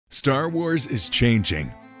Star Wars is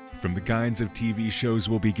changing. From the kinds of TV shows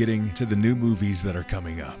we'll be getting to the new movies that are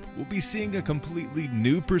coming up, we'll be seeing a completely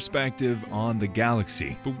new perspective on the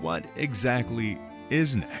galaxy. But what exactly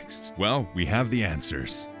is next? Well, we have the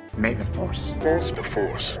answers. May the Force. Force. The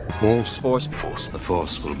Force. Force. Force. Force. The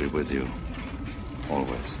Force will be with you.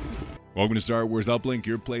 Always. Welcome to Star Wars Uplink,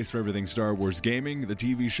 your place for everything Star Wars gaming, the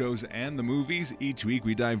TV shows, and the movies. Each week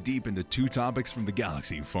we dive deep into two topics from the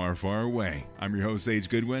galaxy far, far away. I'm your host, Sage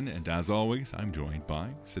Goodwin, and as always, I'm joined by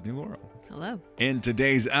Sydney Laurel. Hello. In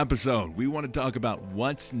today's episode, we want to talk about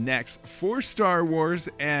what's next for Star Wars,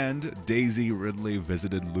 and Daisy Ridley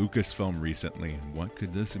visited Lucasfilm recently, and what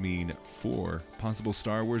could this mean for possible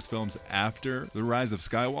Star Wars films after The Rise of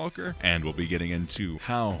Skywalker? And we'll be getting into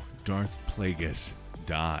how Darth Plagueis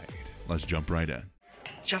died. Let's jump right in.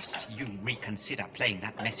 Just you reconsider playing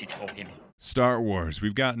that message for him. Star Wars.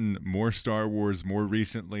 We've gotten more Star Wars more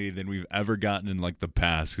recently than we've ever gotten in the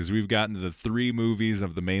past, because we've gotten the three movies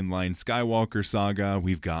of the mainline Skywalker saga.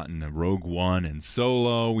 We've gotten Rogue One and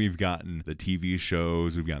Solo. We've gotten the TV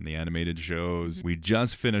shows. We've gotten the animated shows. We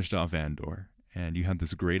just finished off Andor, and you had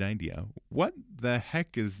this great idea. What the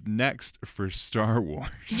heck is next for Star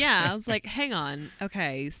Wars? Yeah, I was like, hang on.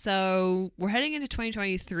 Okay, so we're heading into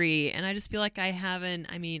 2023, and I just feel like I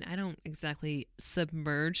don't exactly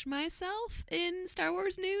submerge myself in Star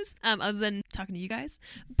Wars news, other than talking to you guys.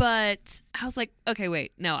 But I was like, okay,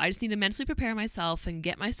 wait, no, I just need to mentally prepare myself and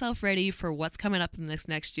get myself ready for what's coming up in the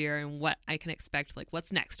next year and what I can expect. Like,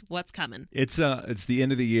 what's next? What's coming? It's the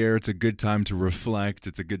end of the year. It's a good time to reflect.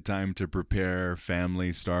 It's a good time to prepare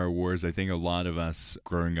family Star Wars. I think a lot of us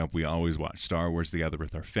growing up, we always watch Star Wars together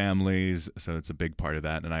with our families, so it's a big part of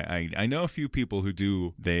that. And I know a few people who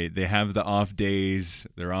do. They have the off days,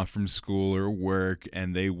 they're off from school or work,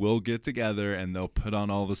 and they will get together and they'll put on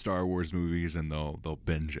all the Star Wars movies and they'll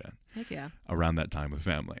binge it. Heck yeah. Around that time with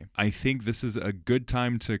family. I think this is a good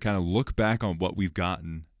time to kind of look back on what we've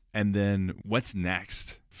gotten and then what's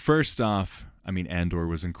next. First off, Andor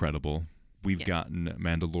was incredible. We've gotten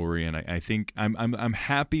Mandalorian. I think I'm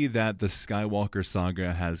happy that the Skywalker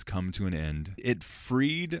saga has come to an end. It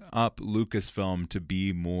freed up Lucasfilm to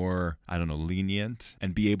be more, lenient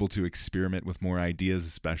and be able to experiment with more ideas,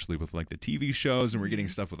 especially with the TV shows. And we're getting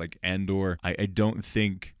stuff with Andor. I don't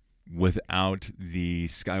think without the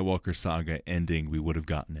Skywalker saga ending, we would have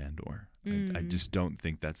gotten Andor. I just don't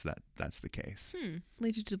think that's the case.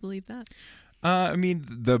 Lead you to believe that?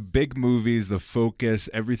 The big movies, the focus,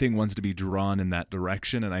 everything wants to be drawn in that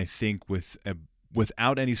direction, and I think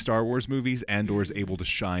without any Star Wars movies, Andor is able to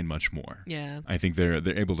shine much more. Yeah. I think they're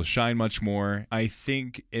able to shine much more. I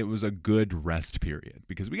think it was a good rest period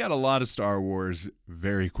because we got a lot of Star Wars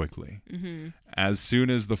very quickly. Mm-hmm. As soon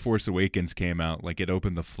as The Force Awakens came out, it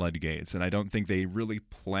opened the floodgates, and I don't think they really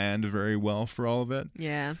planned very well for all of it.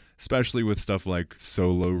 Yeah. Especially with stuff like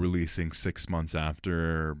Solo releasing 6 months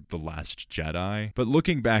after The Last Jedi. But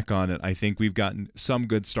looking back on it, I think we've gotten some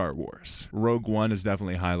good Star Wars. Rogue One is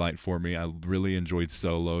definitely a highlight for me. I really enjoyed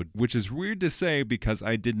Solo, which is weird to say because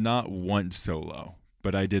I did not want Solo,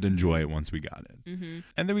 but I did enjoy it once we got it. Mm-hmm.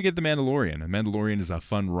 And then we get The Mandalorian. The Mandalorian is a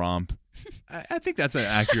fun romp. I think that's an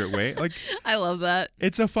accurate way. I love that.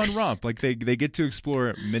 It's a fun romp. They get to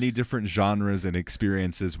explore many different genres and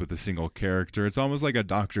experiences with a single character. It's almost like a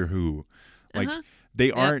Doctor Who.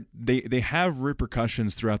 They aren't they have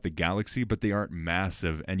repercussions throughout the galaxy, but they aren't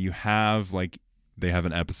massive. And you have they have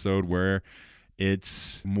an episode where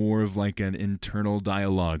it's more of an internal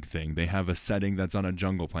dialogue thing. They have a setting that's on a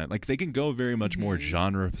jungle planet. They can go very much more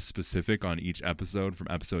genre specific on each episode from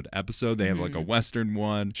episode to episode. They have a Western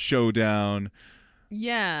one, showdown.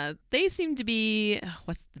 Yeah, they seem to be,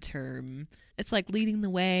 what's the term? It's leading the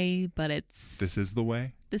way, but it's... This is the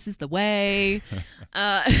way? This is the way.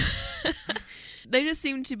 They just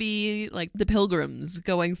seem to be the pilgrims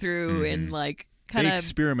going through and they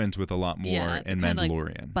experiment with a lot more in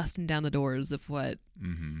Mandalorian. Busting down the doors of what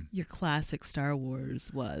your classic Star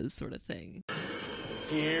Wars was, sort of thing.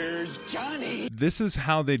 Here's Johnny. This is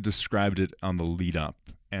how they described it on the lead up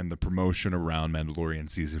and the promotion around Mandalorian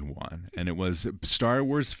Season 1. And it was Star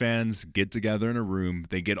Wars fans get together in a room,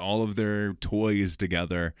 they get all of their toys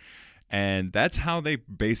together, and that's how they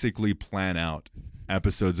basically plan out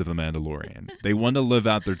episodes of The Mandalorian. They want to live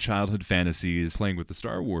out their childhood fantasies playing with the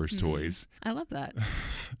Star Wars toys. I love that.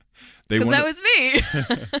 Because that was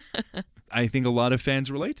me. I think a lot of fans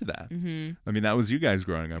relate to that. Mm-hmm. That was you guys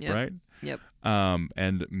growing up, right? Yep.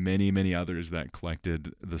 And many, many others that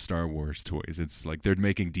collected the Star Wars toys. It's they're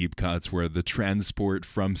making deep cuts where the transport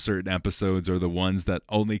from certain episodes are the ones that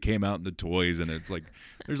only came out in the toys. And it's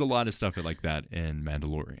there's a lot of stuff like that in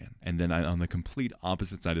Mandalorian. And then on the complete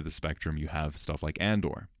opposite side of the spectrum, you have stuff like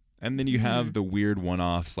Andor. And then you have the weird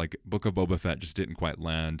one-offs, like Book of Boba Fett just didn't quite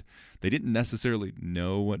land. They didn't necessarily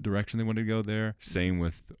know what direction they wanted to go there. Same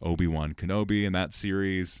with Obi-Wan Kenobi in that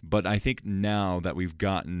series. But I think now that we've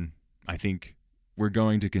gotten, I think we're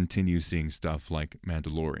going to continue seeing stuff like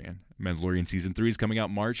Mandalorian. Mandalorian Season 3 is coming out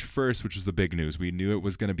March 1st, which was the big news. We knew it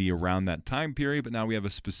was going to be around that time period, but now we have a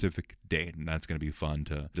specific date, and that's going to be fun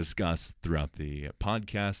to discuss throughout the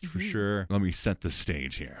podcast for sure. Let me set the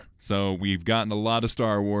stage here. So we've gotten a lot of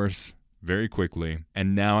Star Wars very quickly,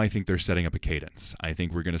 and now I think they're setting up a cadence. I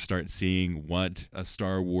think we're going to start seeing what a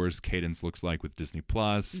Star Wars cadence looks like with Disney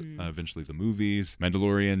Plus, eventually the movies.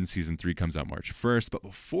 Mandalorian Season 3 comes out March 1st, but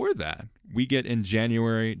before that, we get in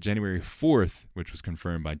January 4th, which was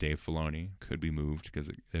confirmed by Dave Filoni. Could be moved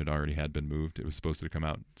because it already had been moved. It was supposed to come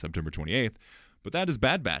out September 28th. But that is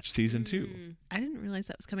Bad Batch Season 2. I didn't realize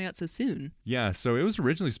that was coming out so soon. Yeah, so it was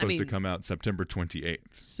originally supposed to come out September 28th.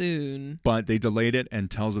 Soon. But they delayed it, and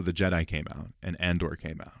Tales of the Jedi came out, and Andor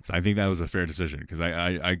came out. So I think that was a fair decision, because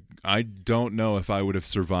I don't know if I would have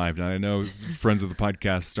survived. And I know friends of the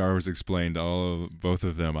podcast, Star Wars Explained, both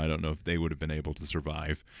of them, I don't know if they would have been able to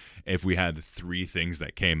survive if we had 3 things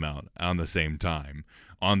that came out on the same time,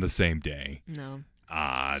 on the same day. No.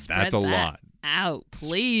 That's a lot. Out,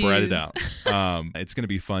 please. Spread it out. It's going to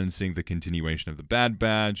be fun seeing the continuation of the Bad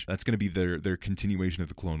Batch. That's going to be their continuation of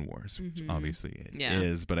the Clone Wars, which obviously it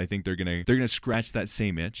is. But I think they're gonna scratch that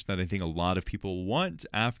same itch that I think a lot of people want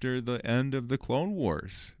after the end of the Clone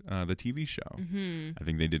Wars, the TV show. I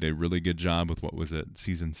think they did a really good job with, what was it,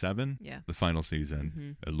 Season 7? Yeah. The final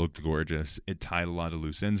season. It looked gorgeous. It tied a lot of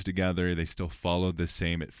loose ends together. They still followed the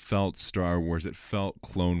same. It felt Star Wars. It felt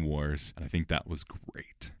Clone Wars. And I think that was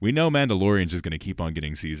great. We know Mandalorian's just going to keep on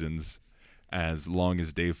getting seasons as long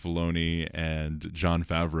as Dave Filoni and Jon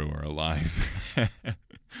Favreau are alive.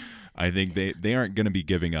 I think they aren't going to be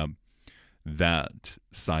giving up that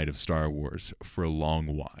side of Star Wars for a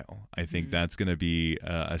long while. I think that's going to be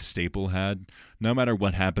a staple head. No matter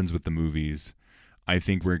what happens with the movies, I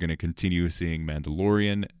think we're going to continue seeing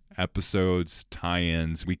Mandalorian episodes,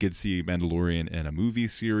 tie-ins. We could see Mandalorian in a movie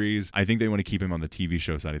series. I think they want to keep him on the TV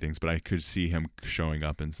show side of things, but I could see him showing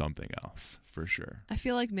up in something else for sure. I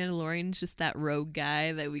feel like Mandalorian's just that rogue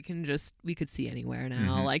guy that we could see anywhere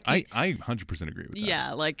now. Like I 100% agree with that.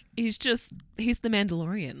 Yeah, like he's the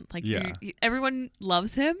Mandalorian. Like everyone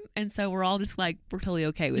loves him, and so we're all just like, we're totally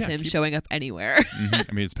okay with him showing up anywhere. I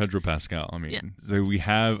mean, it's Pedro Pascal. I mean, so we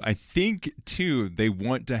have, I think too, they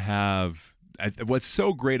want to have, what's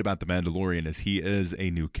so great about The Mandalorian is he is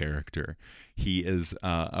a new character. He is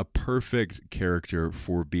a perfect character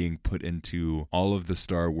for being put into all of the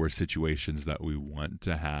Star Wars situations that we want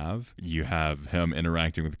to have. You have him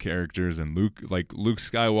interacting with characters and Luke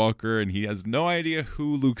Skywalker, and he has no idea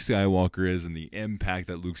who Luke Skywalker is and the impact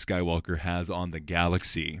that Luke Skywalker has on the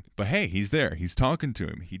galaxy. But hey, he's there. He's talking to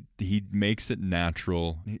him. He makes it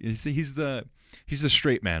natural. He's the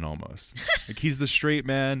straight man almost. Like he's the straight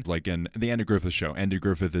man, like in the Andy Griffith Show. Andy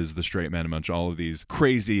Griffith is the straight man amongst all of these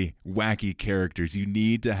crazy, wacky characters. You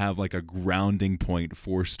need to have like a grounding point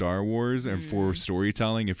for Star Wars and for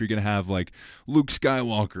storytelling. If you're going to have like Luke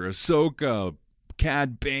Skywalker, Ahsoka,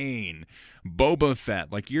 Cad Bane, Boba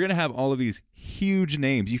Fett, like you're going to have all of these huge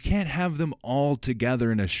names. You can't have them all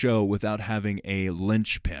together in a show without having a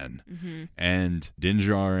linchpin. And Din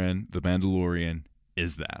Djarin, the Mandalorian,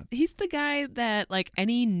 is that. He's the guy that like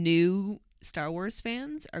any new Star Wars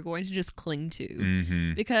fans are going to just cling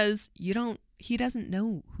to because he doesn't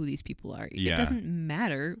know who these people are. It doesn't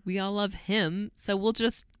matter. We all love him. So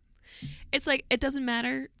it's like, it doesn't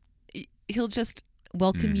matter. He'll just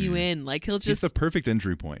welcome you in. Like he's the perfect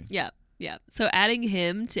entry point. Yeah. Yeah. So adding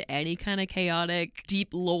him to any kind of chaotic, deep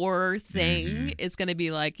lore thing is going to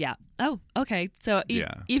be like, oh, okay. So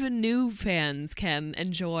even new fans can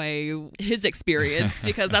enjoy his experience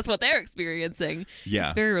because that's what they're experiencing. Yeah.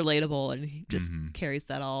 It's very relatable, and he just carries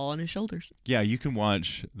that all on his shoulders. Yeah, you can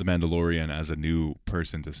watch The Mandalorian as a new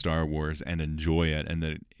person to Star Wars and enjoy it, and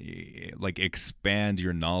then like expand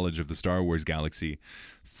your knowledge of the Star Wars galaxy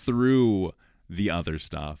through the other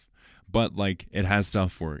stuff. But like it has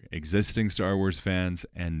stuff for existing Star Wars fans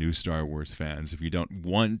and new Star Wars fans. If you don't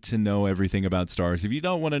want to know everything about Star Wars, if you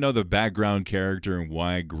don't want to know the background character and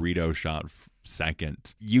why Greedo shot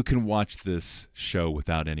second, you can watch this show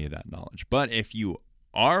without any of that knowledge. But if you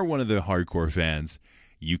are one of the hardcore fans,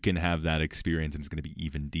 you can have that experience, and it's going to be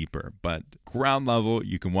even deeper. But ground level,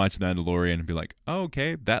 you can watch Mandalorian and be like, oh,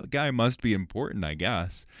 okay, that guy must be important, I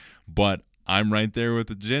guess. But I'm right there with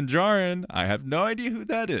the Din Djarin. I have no idea who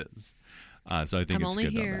that is. So I think I'm it's only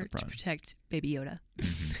good here on that to protect Baby Yoda.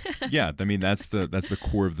 Yeah, I mean that's the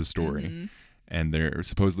core of the story, And they're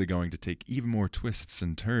supposedly going to take even more twists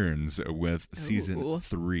and turns with season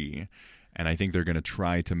 3. And I think they're going to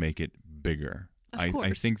try to make it bigger.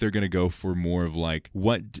 I think they're going to go for more of like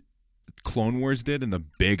what Clone Wars did in the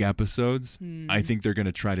big episodes. I think they're going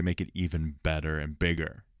to try to make it even better and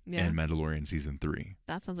bigger in Mandalorian season 3.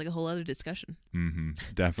 That sounds like a whole other discussion.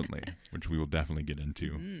 Definitely, which we will definitely get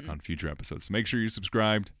into on future episodes. So make sure you're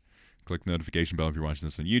subscribed. Click the notification bell if you're watching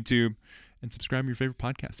this on YouTube, and subscribe to your favorite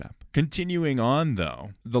podcast app. Continuing on, though,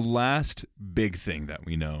 the last big thing that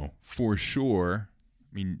we know for sure,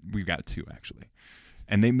 I mean, we've got 2 actually,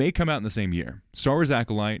 and they may come out in the same year. Star Wars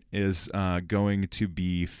Acolyte is going to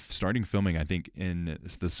be starting filming, I think, in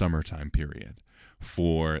the summertime period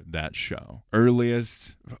for that show.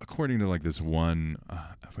 Earliest, according to like this one,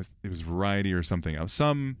 it was Variety or something else,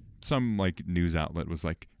 some like news outlet was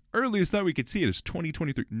like, earliest that we could see it is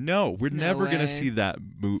 2023. No, we're never going to see that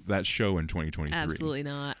show in 2023. Absolutely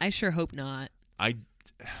not. I sure hope not.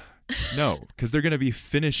 No, because they're going to be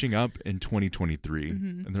finishing up in 2023.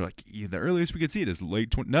 And they're like, the earliest we could see it is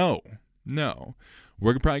late 20. No.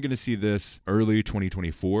 We're probably going to see this early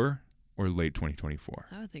 2024 or late 2024.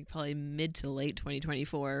 I would think probably mid to late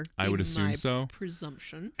 2024. I would assume so.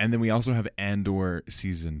 Presumption. And then we also have Andor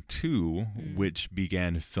season 2, which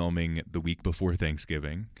began filming the week before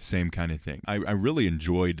Thanksgiving. Same kind of thing. I really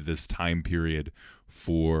enjoyed this time period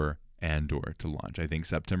for Andor to launch. I think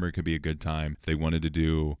September could be a good time. If they wanted to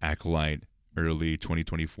do Acolyte early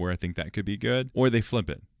 2024, I think that could be good. Or they flip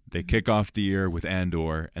it. They kick off the year with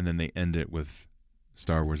Andor, and then they end it with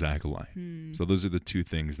Star Wars Acolyte. So those are the 2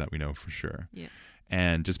 things that we know for sure. Yeah.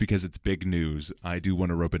 And just because it's big news, I do want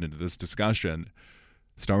to rope it into this discussion.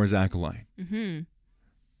 Star Wars Acolyte.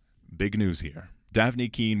 Big news here. Daphne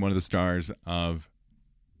Keane, one of the stars of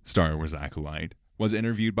Star Wars Acolyte, was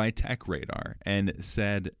interviewed by Tech Radar and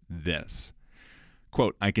said this,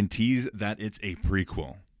 quote, "I can tease that it's a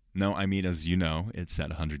prequel. No, I mean, as you know, it's set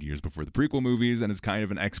 100 years before the prequel movies, and it's kind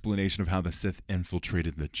of an explanation of how the Sith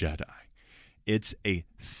infiltrated the Jedi. It's a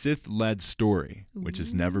Sith-led story, which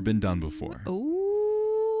has never been done before."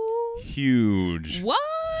 Ooh. Huge. What?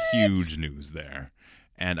 Huge news there.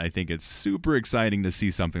 And I think it's super exciting to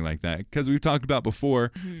see something like that. Because we've talked about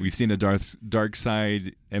before, we've seen a dark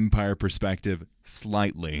side Empire perspective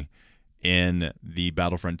slightly in the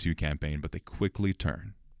Battlefront 2 campaign, but they quickly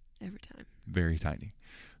turn. Every time. Very tiny.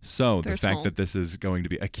 So They're the fact small. that this is going to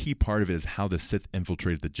be a key part of it is how the Sith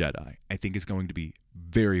infiltrated the Jedi. I think is going to be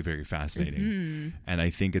very, very fascinating. And I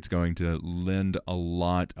think it's going to lend a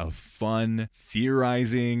lot of fun,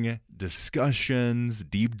 theorizing, discussions,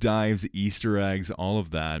 deep dives, Easter eggs, all of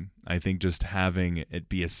that. I think just having it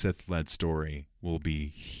be a Sith-led story will be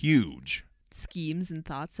huge. Schemes and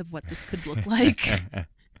thoughts of what this could look like.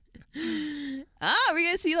 Are we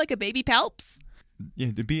going to see like a baby Palps? Yeah,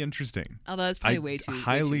 it'd be interesting. Although it's probably way too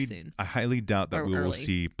soon. I highly doubt that Or we will early.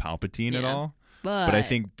 see Palpatine at all. But I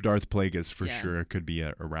think Darth Plagueis for sure could be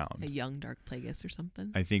around. a young Dark Plagueis or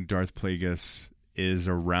something. I think Darth Plagueis is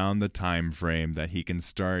around the time frame that he can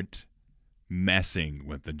start messing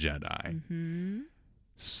with the Jedi.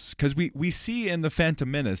 Because we see in the Phantom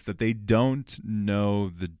Menace that they don't know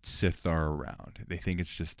the Sith are around. They think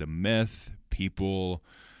it's just a myth, people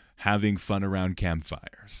having fun around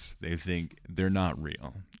campfires. They think they're not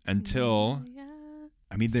real until...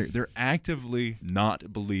 I mean, they're actively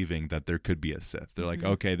not believing that there could be a Sith. They're like,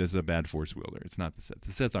 okay, this is a bad Force wielder. It's not the Sith.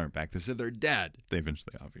 The Sith aren't back. The Sith are dead. They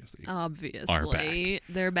eventually, obviously, are back.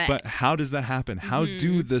 They're back. But how does that happen? How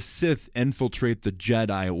do the Sith infiltrate the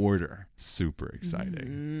Jedi Order? Super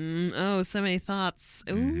exciting. Oh, so many thoughts.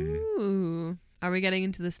 Ooh. Are we getting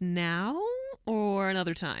into this now or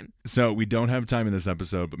another time? So we don't have time in this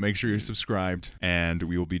episode, but make sure you're subscribed, and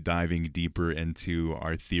we will be diving deeper into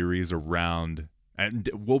our theories around... And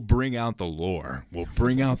we'll bring out the lore. We'll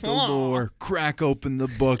bring out the lore, crack open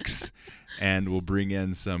the books, and we'll bring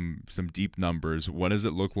in some deep numbers. What does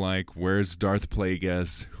it look like? Where's Darth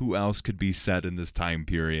Plagueis? Who else could be set in this time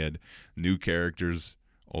period? New characters,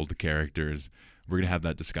 old characters. We're going to have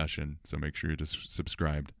that discussion, so make sure you're just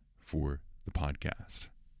subscribed for the podcast.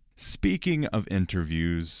 Speaking of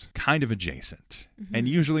interviews, kind of adjacent, and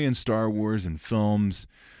usually in Star Wars and films,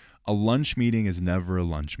 a lunch meeting is never a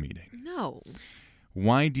lunch meeting. No.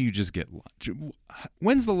 Why do you just get lunch?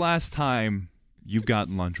 When's the last time you've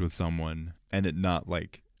gotten lunch with someone and it not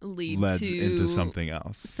like led to into something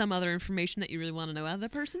else? Some other information that you really want to know out of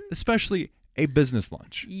that person? Especially a business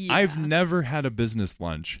lunch. Yeah. I've never had a business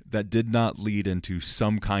lunch that did not lead into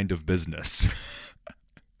some kind of business.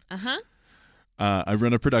 I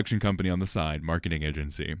run a production company on the side, marketing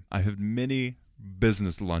agency. I have many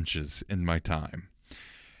business lunches in my time.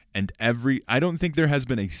 And I don't think there has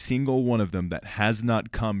been a single one of them that has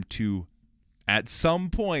not come to, at some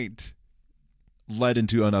point, led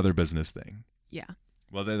into another business thing. Yeah.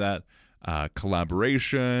 Whether that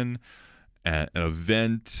collaboration, an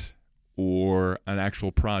event, or an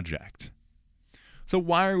actual project. So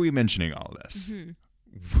why are we mentioning all this?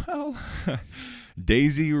 Well,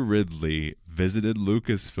 Daisy Ridley visited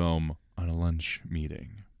Lucasfilm on a lunch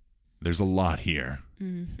meeting. There's a lot here.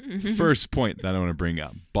 First point that I want to bring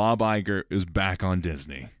up. Bob Iger is back on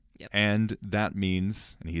Disney. Yep. And that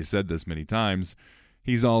means, and he's said this many times,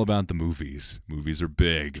 he's all about the movies. Movies are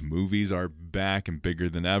big. Movies are back and bigger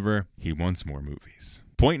than ever. He wants more movies.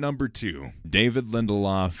 Point number 2. David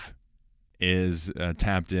Lindelof is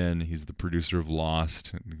tapped in. He's the producer of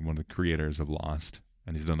Lost, one of the creators of Lost,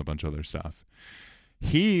 and he's done a bunch of other stuff.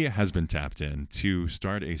 He has been tapped in to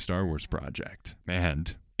start a Star Wars project,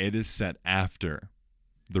 and it is set after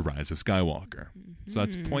The Rise of Skywalker. So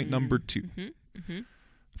that's point number 2.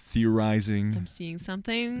 Theorizing. I'm seeing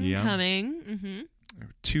something coming.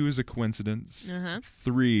 2 is a coincidence.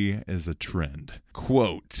 3 is a trend.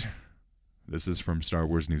 Quote, this is from Star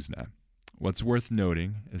Wars Newsnet. What's worth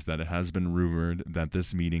noting is that it has been rumored that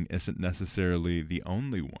this meeting isn't necessarily the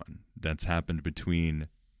only one that's happened between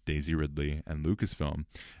Daisy Ridley and Lucasfilm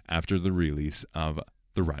after the release of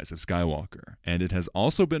The Rise of Skywalker. And it has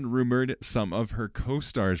also been rumored some of her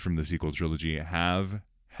co-stars from the sequel trilogy have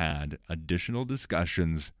had additional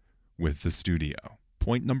discussions with the studio.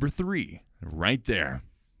 Point number 3, right there.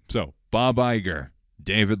 So, Bob Iger,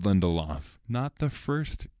 David Lindelof, not the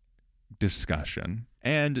first discussion,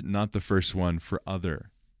 and not the first one for other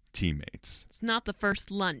teammates. It's not the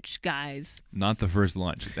first lunch, guys. Not the first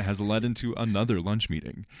lunch. It has led into another lunch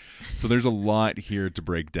meeting. So there's a lot here to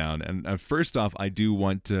break down. And first off, I do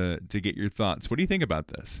want to get your thoughts. What do you think about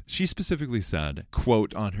this? She specifically said,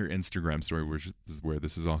 quote, on her Instagram story, which is where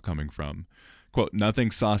this is all coming from, quote,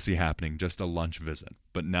 nothing saucy happening, just a lunch visit.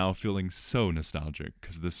 But now feeling so nostalgic,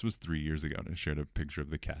 because this was 3 years ago, and I shared a picture of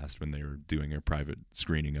the cast when they were doing a private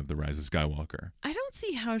screening of The Rise of Skywalker. I don't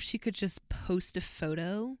see how she could just post a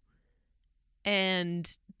photo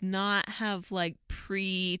and not have like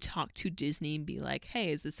pre-talk to Disney and be like, hey,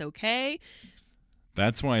 is this okay?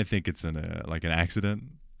 That's why I think it's an accident,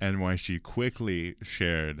 and why she quickly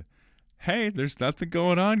shared, hey, there's nothing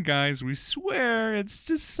going on, guys. We swear it's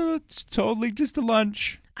totally just a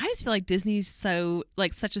lunch. I just feel like Disney's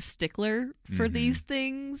such a stickler for these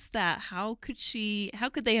things that how could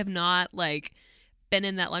they have not been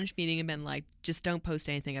in that lunch meeting and been like, just don't post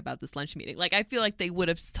anything about this lunch meeting. Like, I feel like they would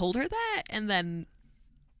have told her that, and then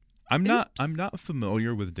I'm not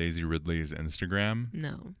familiar with Daisy Ridley's Instagram.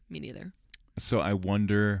 No, me neither. So I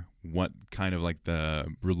wonder what kind of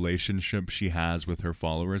the relationship she has with her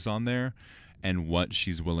followers on there and what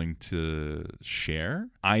she's willing to share.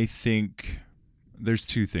 I think there's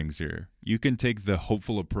 2 things here. You can take the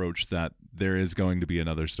hopeful approach that there is going to be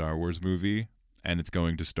another Star Wars movie and it's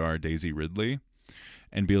going to star Daisy Ridley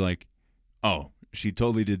and be like, oh, she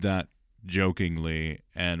totally did that jokingly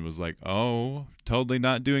and was like, oh, totally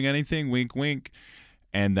not doing anything, wink, wink.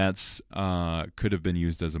 And that's could have been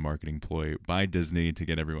used as a marketing ploy by Disney to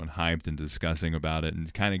get everyone hyped and discussing about it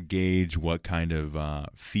and kind of gauge what kind of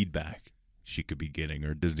feedback she could be getting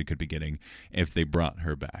or Disney could be getting if they brought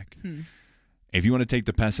her back. If you want to take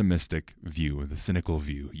the pessimistic view, the cynical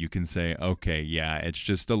view, you can say, okay, yeah, it's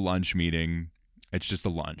just a lunch meeting. It's just a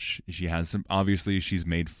lunch. She has obviously she's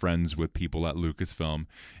made friends with people at Lucasfilm.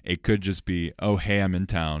 It could just be, oh, hey, I'm in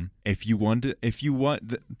town. If you want,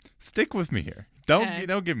 stick with me here.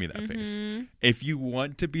 Don't give me that face. If you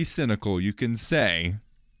want to be cynical, you can say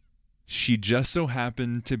she just so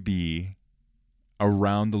happened to be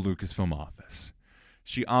around the Lucasfilm office.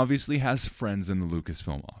 She obviously has friends in the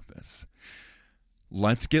Lucasfilm office.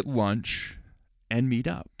 Let's get lunch and meet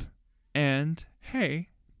up. And hey,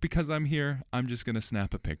 because I'm here, I'm just going to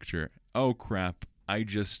snap a picture. Oh, crap. I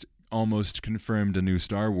just almost confirmed a new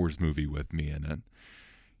Star Wars movie with me in it.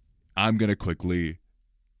 I'm going to quickly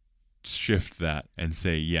shift that and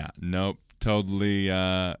say, yeah, nope, totally,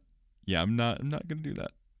 I'm not going to do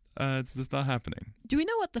that. It's just not happening. Do we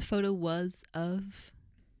know what the photo was of?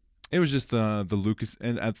 It was just the Lucas,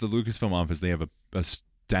 and at the Lucasfilm office, they have a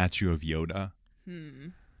statue of Yoda.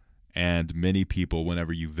 And many people,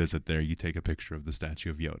 whenever you visit there, you take a picture of the statue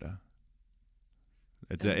of Yoda.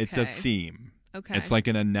 It's a theme. Okay. It's like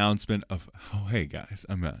an announcement of, oh, hey guys,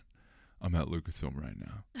 I'm at Lucasfilm right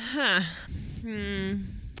now.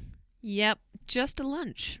 Yep, just a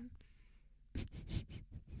lunch.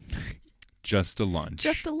 Just a lunch.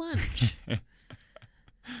 Just a lunch.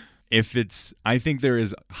 I think there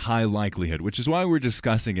is high likelihood, which is why we're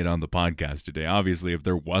discussing it on the podcast today. Obviously, if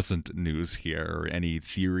there wasn't news here or any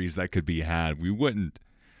theories that could be had, we wouldn't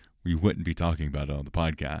be talking about it on the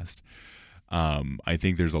podcast. I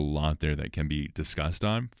think there's a lot there that can be discussed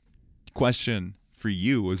on. Question for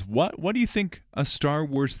you is what do you think a Star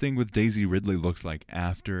Wars thing with Daisy Ridley looks like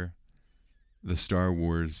after the Star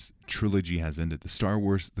Wars trilogy has ended? The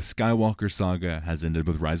Skywalker saga has ended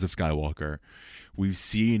with Rise of Skywalker. We've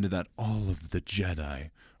seen that all of the Jedi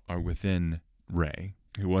are within Rey,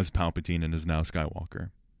 who was Palpatine and is now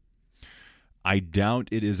Skywalker. I doubt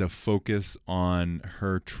it is a focus on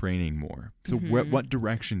her training more. So what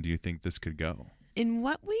direction do you think this could go? In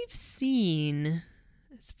what we've seen,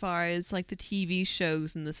 as far as like the TV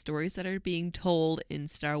shows and the stories that are being told in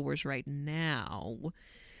Star Wars right now,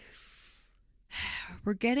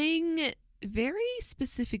 we're getting very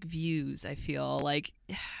specific views, I feel. Like,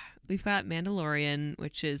 we've got Mandalorian,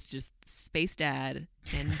 which is just space dad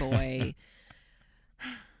and boy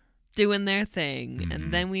doing their thing. Mm-hmm.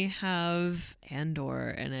 And then we have Andor,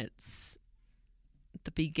 and it's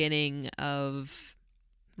the beginning of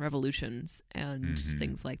revolutions and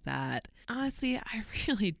things like that. Honestly, I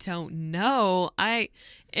really don't know.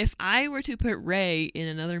 If I were to put Rey in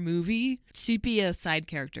another movie, she'd be a side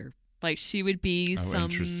character. Like, she would be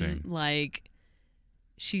like,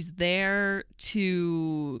 she's there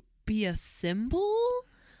to be a symbol.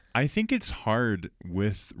 I think it's hard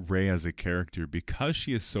with Rey as a character because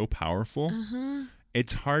she is so powerful.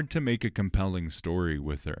 It's hard to make a compelling story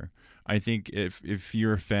with her. I think if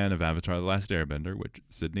you're a fan of Avatar: The Last Airbender, which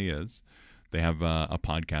Sydney is, they have a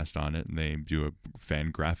podcast on it, and they do a fan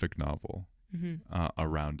graphic novel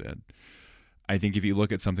around it. I think if you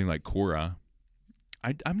look at something like Korra,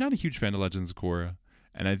 I'm not a huge fan of Legends of Korra,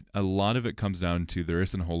 and a lot of it comes down to there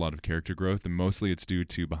isn't a whole lot of character growth, and mostly it's due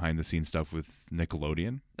to behind-the-scenes stuff with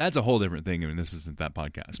Nickelodeon. That's a whole different thing. I mean, this isn't that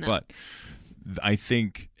podcast, but I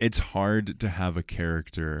think it's hard to have a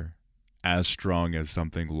character as strong as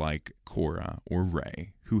something like Korra or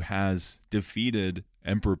Rey, who has defeated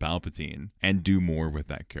Emperor Palpatine, and do more with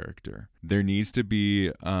that character. There needs to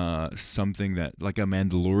be something that, like a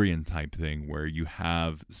Mandalorian type thing, where you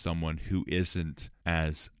have someone who isn't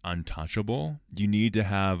as untouchable. You need to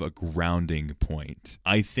have a grounding point.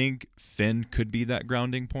 I think Finn could be that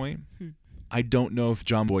grounding point. I don't know if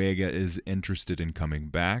John Boyega is interested in coming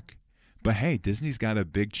back, but hey, Disney's got a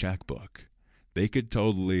big checkbook. They could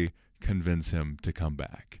totally convince him to come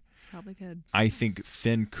back. Probably could. I think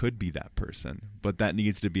Finn could be that person, but that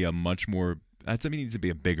needs to be needs to be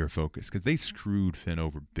a bigger focus, because they screwed Finn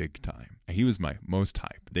over big time. He was my most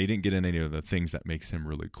hype. They didn't get in any of the things that makes him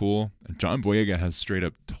really cool. And John Boyega has straight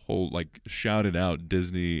up shouted out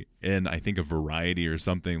Disney in, I think, a Variety or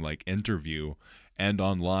something like interview and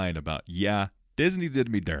online about, Disney did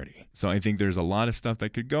me dirty. So I think there's a lot of stuff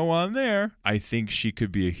that could go on there. I think she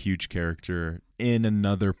could be a huge character in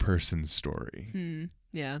another person's story.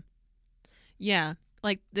 Yeah,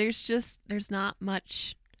 like there's not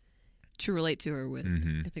much to relate to her with.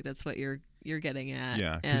 I think that's what you're getting at.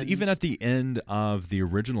 Yeah, because even at the end of the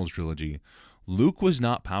original trilogy, Luke was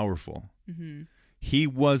not powerful. He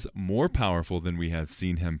was more powerful than we have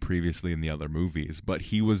seen him previously in the other movies, but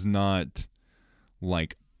he was not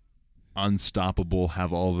like unstoppable,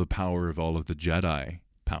 have all the power of all of the Jedi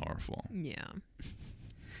powerful. Yeah.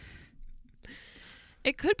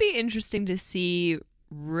 It could be interesting to see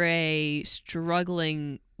Rey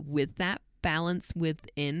struggling with that balance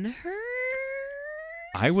within her.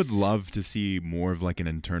 I would love to see more of like an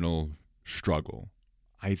internal struggle.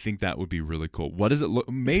 I think that would be really cool. What does it look?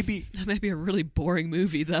 Maybe that might be a really boring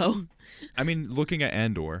movie, though. I mean, looking at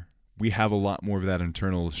Andor, we have a lot more of that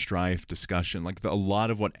internal strife discussion. Like a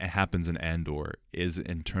lot of what happens in Andor is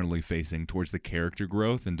internally facing towards the character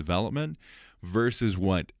growth and development versus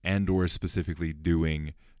what Andor is specifically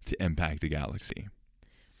doing to impact the galaxy.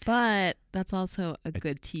 But that's also a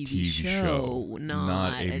good TV show,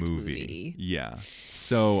 not a movie. Yeah.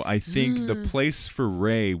 So I think the place for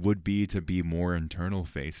Rey would be to be more internal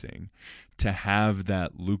facing, to have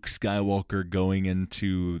that Luke Skywalker going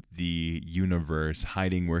into the universe,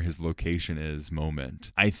 hiding where his location is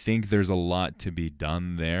moment. I think there's a lot to be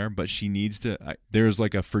done there, but she needs to, there's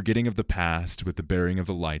like a forgetting of the past with the burying of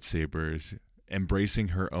the lightsabers, embracing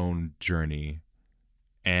her own journey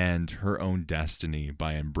and her own destiny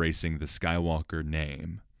by embracing the Skywalker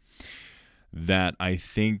name, that I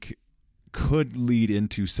think could lead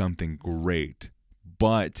into something great,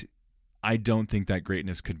 but I don't think that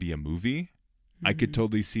greatness could be a movie. I could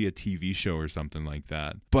totally see a TV show or something like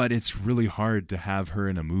that. But it's really hard to have her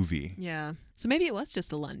in a movie. Yeah. So maybe it was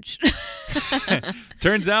just a lunch.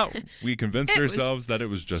 Turns out we convinced ourselves that it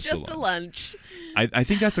was just a lunch. I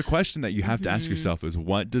think that's a question that you have to ask yourself is,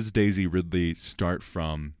 what does Daisy Ridley start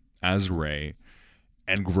from as Rey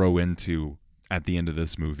and grow into at the end of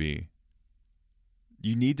this movie?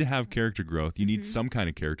 You need to have character growth. You need some kind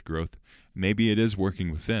of character growth. Maybe it is working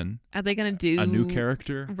with Finn. Are they going to do a new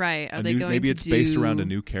character? Right. Are they going maybe to it's based around a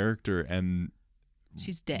new character and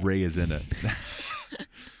she's dead. Rey is in it.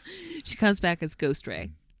 She comes back as Ghost Rey.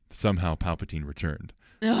 Somehow Palpatine returned.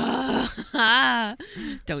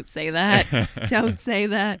 Don't say that. Don't say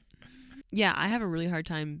that. Yeah, I have a really hard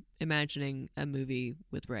time imagining a movie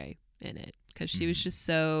with Rey in it because she was just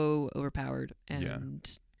so overpowered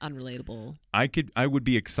and unrelatable. I would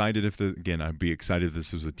be excited if I'd be excited if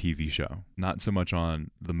this was a TV show, not so much on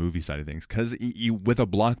the movie side of things, because with a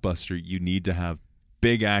blockbuster you need to have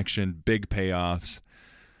big action, big payoffs,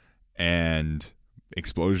 and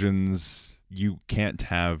explosions. You can't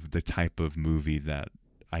have the type of movie that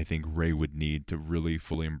I think Rey would need to really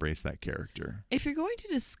fully embrace that character. If you're going to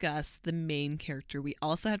discuss the main character, we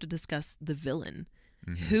also have to discuss the villain.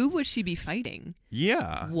 Who would she be fighting?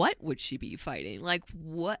 Yeah. What would she be fighting? Like,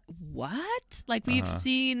 what? Like, we've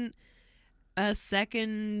seen a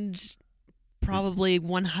second, probably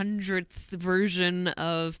 100th version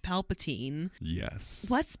of Palpatine. Yes.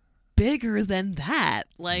 What's bigger than that?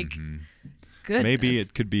 Like, goodness. Maybe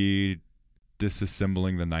it could be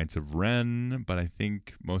disassembling the Knights of Ren, but I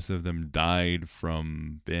think most of them died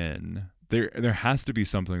from Ben. There has to be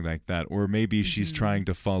something like that, or maybe she's trying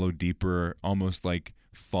to follow deeper, almost like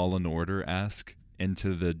Fallen Order-esque,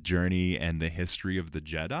 into the journey and the history of the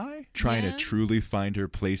Jedi, trying to truly find her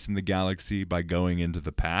place in the galaxy by going into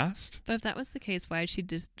the past. But if that was the case, why did she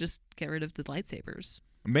just get rid of the lightsabers?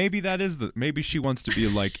 Maybe maybe she wants to be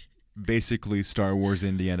like basically Star Wars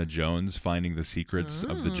Indiana Jones, finding the secrets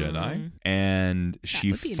of the Jedi, and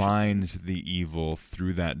she finds the evil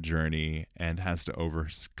through that journey and has to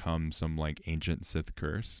overcome some like ancient Sith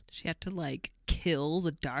curse. She had to like kill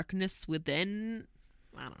the darkness within.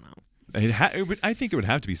 I don't know. I think it would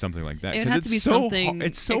have to be something like that. It would have to be so something.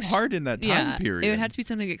 It's so hard in that time period. It would have to be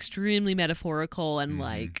something extremely metaphorical and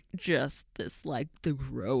like just this like the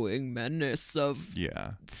growing menace of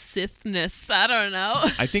Sithness. I don't know.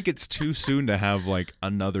 I think it's too soon to have like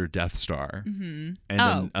another Death Star and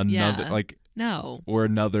another like or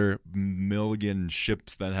another million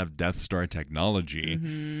ships that have Death Star technology.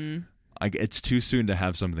 Like it's too soon to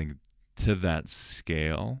have something to that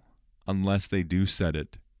scale unless they do set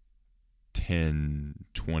it 10,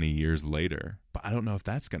 20 years later. But I don't know if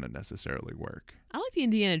that's going to necessarily work. I like the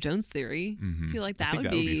Indiana Jones theory. I feel like that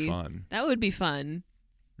would be fun. That would be fun.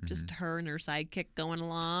 Just her and her sidekick going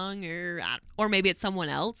along, or maybe it's someone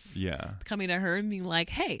else coming to her and being like,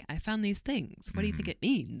 hey, I found these things. What do you think it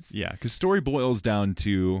means? Yeah, because story boils down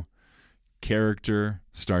to character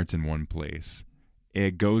starts in one place.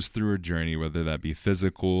 It goes through a journey, whether that be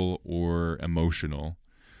physical or emotional,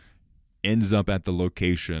 ends up at the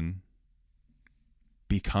location,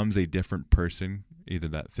 becomes a different person, either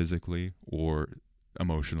that physically or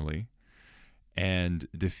emotionally, and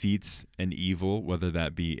defeats an evil, whether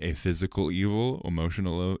that be a physical evil,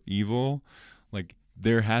 emotional evil. Like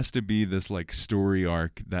there has to be this like story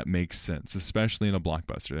arc that makes sense, especially in a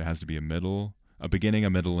blockbuster. There has to be a beginning, a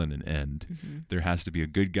middle, and an end. There has to be a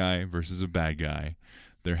good guy versus a bad guy.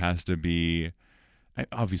 There has to be,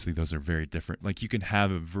 obviously those are very different. Like you can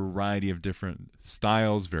have a variety of different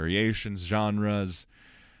styles, variations, genres,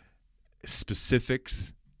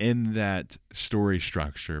 specifics in that story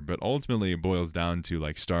structure, but ultimately it boils down to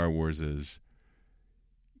like Star Wars is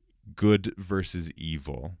good versus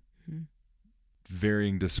evil.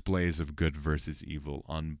 Varying displays of good versus evil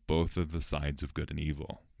on both of the sides of good and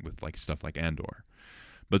evil, with like stuff like Andor.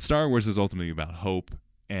 But Star Wars is ultimately about hope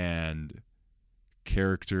and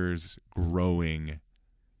characters growing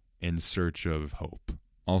in search of hope.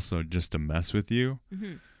 Also, just to mess with you,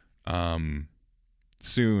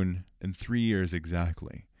 soon, in 3 years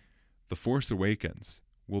exactly, The Force Awakens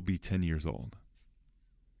will be 10 years old.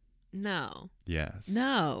 No. Yes.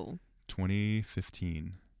 No.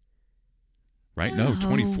 2015. Right? No,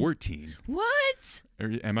 2014. What?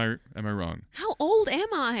 Am I wrong? How old am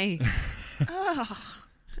I? Ugh.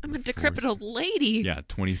 I'm a decrepit old lady. Yeah,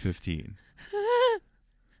 2015.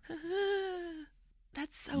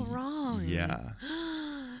 That's so wrong. Yeah.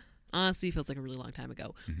 Honestly, feels like a really long time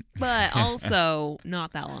ago. But also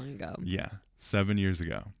not that long ago. Yeah, 7 years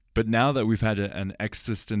ago. But now that we've had an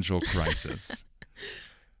existential crisis,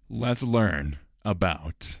 let's learn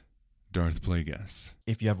about Darth Plagueis.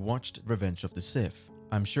 If you have watched Revenge of the Sith,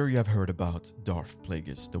 I'm sure you have heard about Darth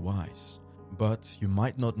Plagueis the Wise, but you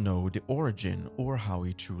might not know the origin or how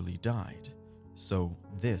he truly died. So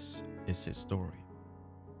this is his story.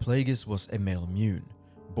 Plagueis was a male Muun,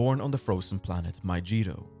 born on the frozen planet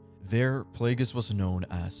Mygeeto. There, Plagueis was known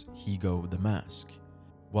as Higo the Mask.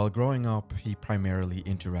 While growing up, he primarily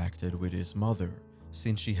interacted with his mother,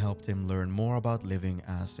 since she helped him learn more about living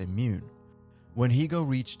as a Muun. When Higo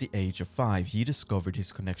reached the age of 5, he discovered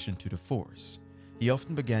his connection to the Force. He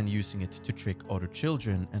often began using it to trick other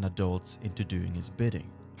children and adults into doing his bidding.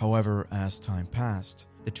 However, as time passed,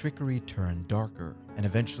 the trickery turned darker, and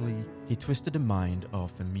eventually he twisted the mind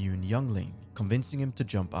of a Muun youngling, convincing him to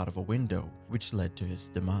jump out of a window, which led to his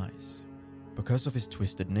demise. Because of his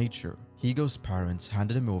twisted nature, Higo's parents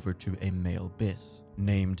handed him over to a male Bith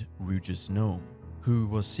named Rugus Gnome, who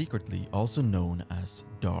was secretly also known as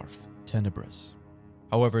Darth Tenebrous.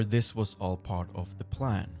 However, this was all part of the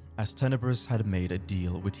plan, as Tenebrous had made a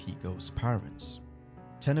deal with Higo's parents.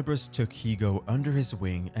 Tenebrous took Higo under his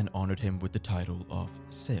wing and honored him with the title of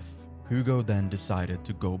Sith. Higo then decided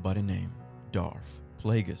to go by the name Darth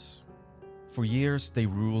Plagueis. For years, they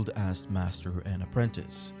ruled as master and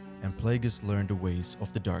apprentice, and Plagueis learned the ways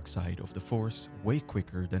of the dark side of the Force way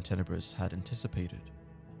quicker than Tenebrous had anticipated.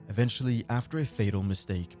 Eventually, after a fatal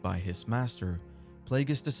mistake by his master,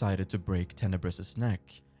 Plagueis decided to break Tenebrous' neck,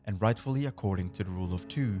 and rightfully according to the rule of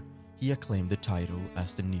 2, he acclaimed the title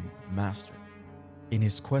as the new master. In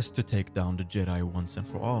his quest to take down the Jedi once and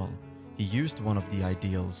for all, he used one of the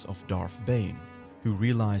ideals of Darth Bane, who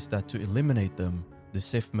realized that to eliminate them, the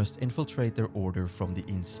Sith must infiltrate their order from the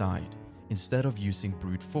inside, instead of using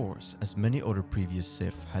brute force as many other previous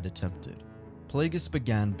Sith had attempted. Plagueis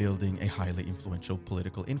began building a highly influential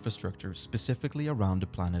political infrastructure specifically around the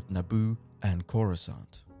planet Naboo and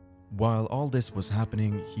Coruscant. While all this was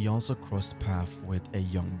happening, he also crossed paths with a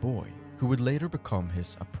young boy, who would later become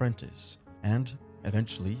his apprentice, and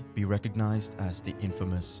eventually be recognized as the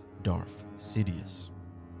infamous Darth Sidious.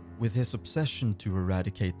 With his obsession to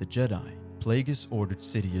eradicate the Jedi, Plagueis ordered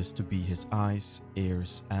Sidious to be his eyes,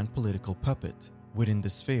 ears, and political puppet within the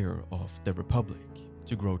sphere of the Republic,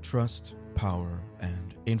 to grow trust, power,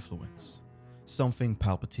 and influence, something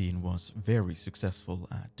Palpatine was very successful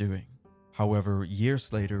at doing. However,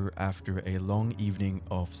 years later, after a long evening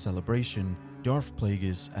of celebration, Darth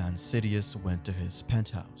Plagueis and Sidious went to his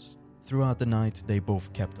penthouse. Throughout the night, they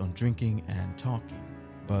both kept on drinking and talking.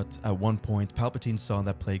 But at one point, Palpatine saw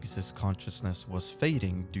that Plagueis' consciousness was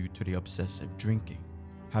fading due to the obsessive drinking.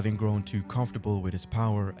 Having grown too comfortable with his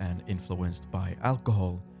power and influenced by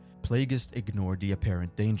alcohol, Plagueis ignored the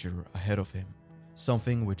apparent danger ahead of him,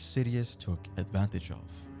 something which Sidious took advantage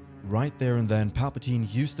of. Right there and then,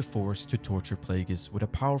 Palpatine used the Force to torture Plagueis with a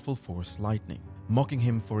powerful Force lightning, mocking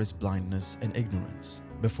him for his blindness and ignorance,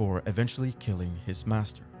 before eventually killing his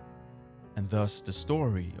master. And thus the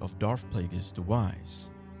story of Darth Plagueis the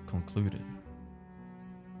Wise concluded.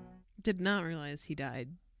 Did not realize he died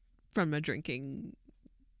from a drinking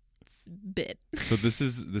bit. So this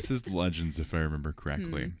is Legends, if I remember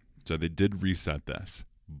correctly. So they did reset this,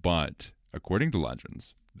 but according to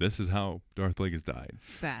Legends, this is how Darth Plagueis died.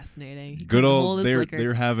 Fascinating. Good old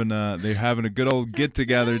they're having a good old get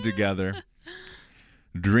together,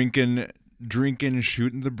 drinking,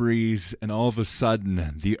 shooting the breeze, and all of a sudden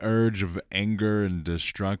the urge of anger and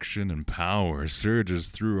destruction and power surges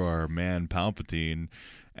through our man Palpatine,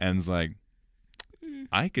 and's like,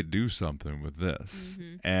 I could do something with this,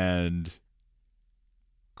 and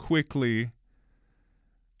quickly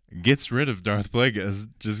gets rid of Darth Plagueis.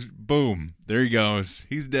 Just boom, there he goes.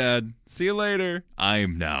 He's dead. See you later. I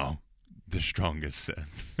am now the strongest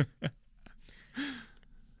Sith.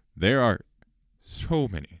 There are so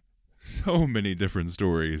many different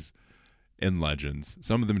stories in Legends.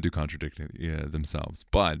 Some of them do contradict themselves,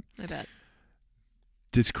 but I bet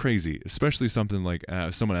it's crazy, especially something like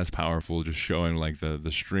someone as powerful, just showing like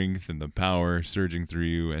the strength and the power surging through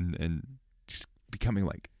you, and just becoming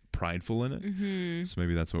like prideful in it. So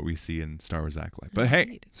maybe that's what we see in Star Wars Acolyte. But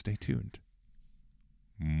hey, stay tuned.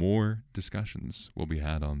 More discussions will be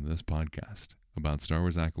had on this podcast about Star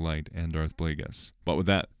Wars Acolyte and Darth Plagueis. But with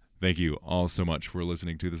that, thank you all so much for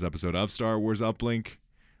listening to this episode of Star Wars Uplink.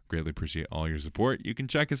 Greatly appreciate all your support. You can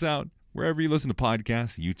check us out wherever you listen to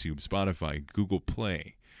podcasts: YouTube, Spotify, Google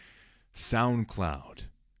Play, SoundCloud,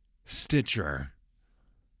 Stitcher.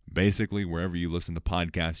 Basically, wherever you listen to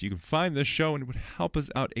podcasts, you can find this show, and it would help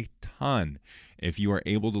us out a ton if you are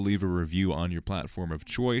able to leave a review on your platform of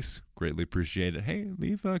choice. Greatly appreciate it. Hey,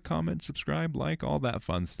 leave a comment, subscribe, like, all that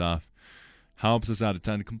fun stuff. Helps us out a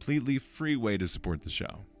ton. Completely free way to support the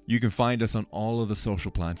show. You can find us on all of the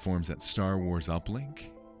social platforms at Star Wars Uplink.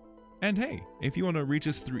 And hey, if you want to reach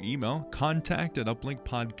us through email,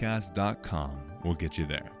 contact@uplinkpodcast.com. We'll get you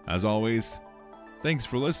there. As always, thanks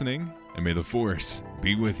for listening, and may the Force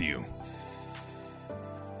be with you.